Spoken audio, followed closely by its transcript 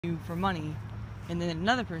you for money, and then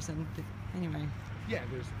another person, anyway. Yeah,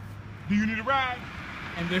 there's, do you need a ride?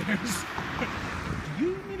 And there's, do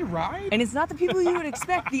you need a ride? And it's not the people you would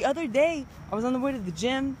expect. The other day, I was on the way to the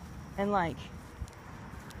gym, and like,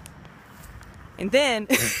 and then,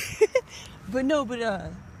 it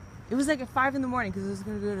was like at 5 in the morning, because I was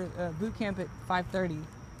going to go to boot camp at 5:30,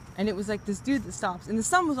 and it was like this dude that stops, and the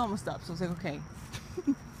sun was almost up, so I was like, okay.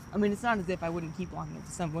 I mean, it's not as if I wouldn't keep walking if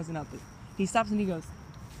the sun wasn't up, but he stops and he goes,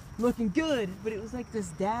 looking good, but it was like this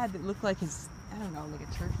dad that looked like his, I don't know, like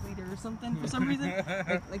a church leader or something for some reason.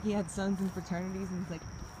 like he had sons in fraternities, and he's like,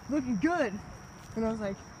 looking good. And I was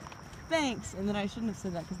like, thanks. And then I shouldn't have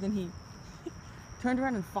said that, because then he turned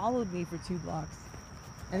around and followed me for 2 blocks.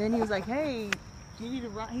 And then he was like, hey, do you need a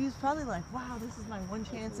ride? He was probably like, wow, this is my one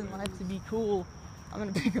chance in life to be cool. I'm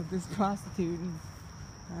gonna pick up this prostitute. And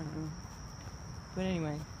I don't know. But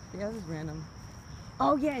anyway, yeah, that was random.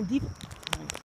 Oh yeah, and deep.